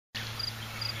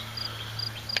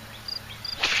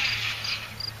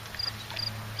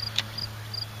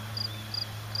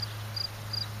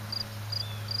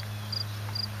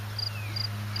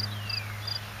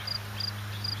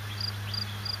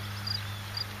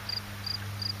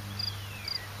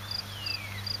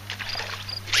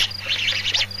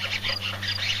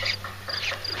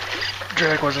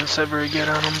drag wasn't set very good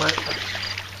on him, but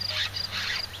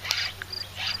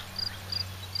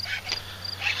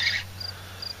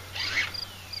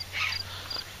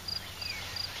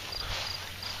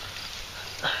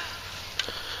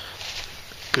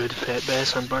good fat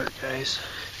bass on Bart, guys.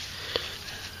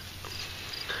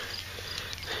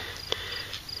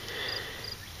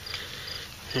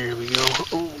 There we go.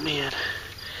 Oh man.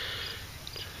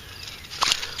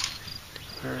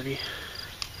 Alrighty.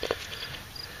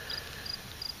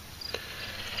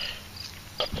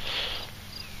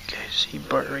 Okay, see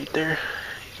Bart right there.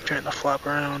 He's trying to flop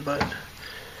around, but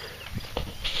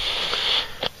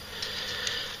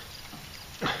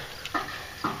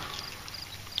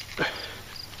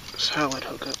solid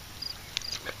hookup.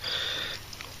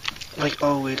 Like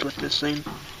always with this thing.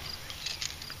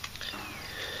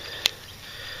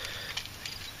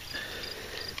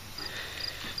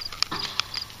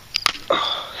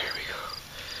 Oh, there we go.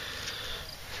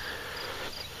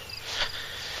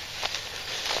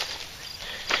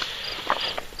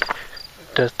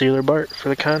 Death Dealer Bart for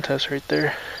the contest right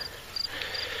there.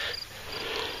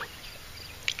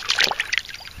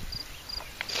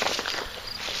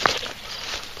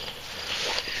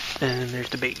 And there's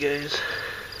the bait, guys.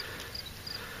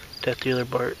 Death Dealer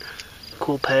Bart.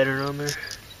 Cool pattern on there.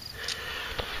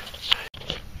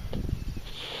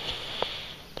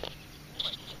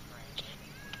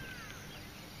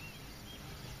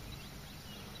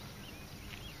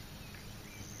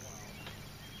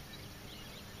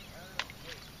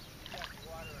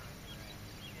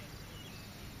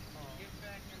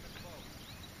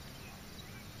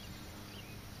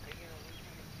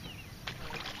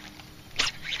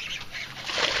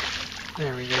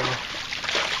 There we go.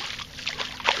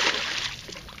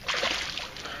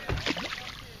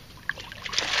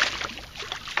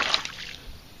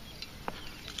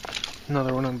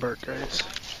 Another one on Bart, guys.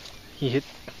 He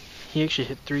actually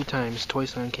hit 3 times,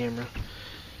 twice on camera.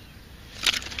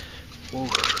 Whoa,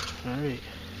 alright.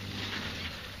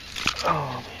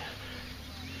 Oh man.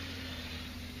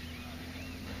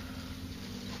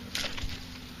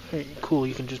 Hey, cool,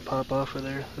 you can just pop off of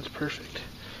there. That's perfect.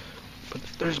 But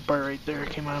there's a Bart right there, it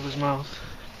came out of his mouth.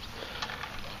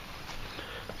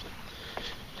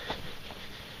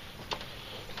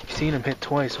 Seen him hit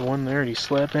twice, one there, he's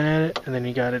slapping at it, and then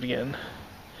he got it again.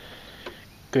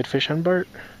 Good fish on Bart.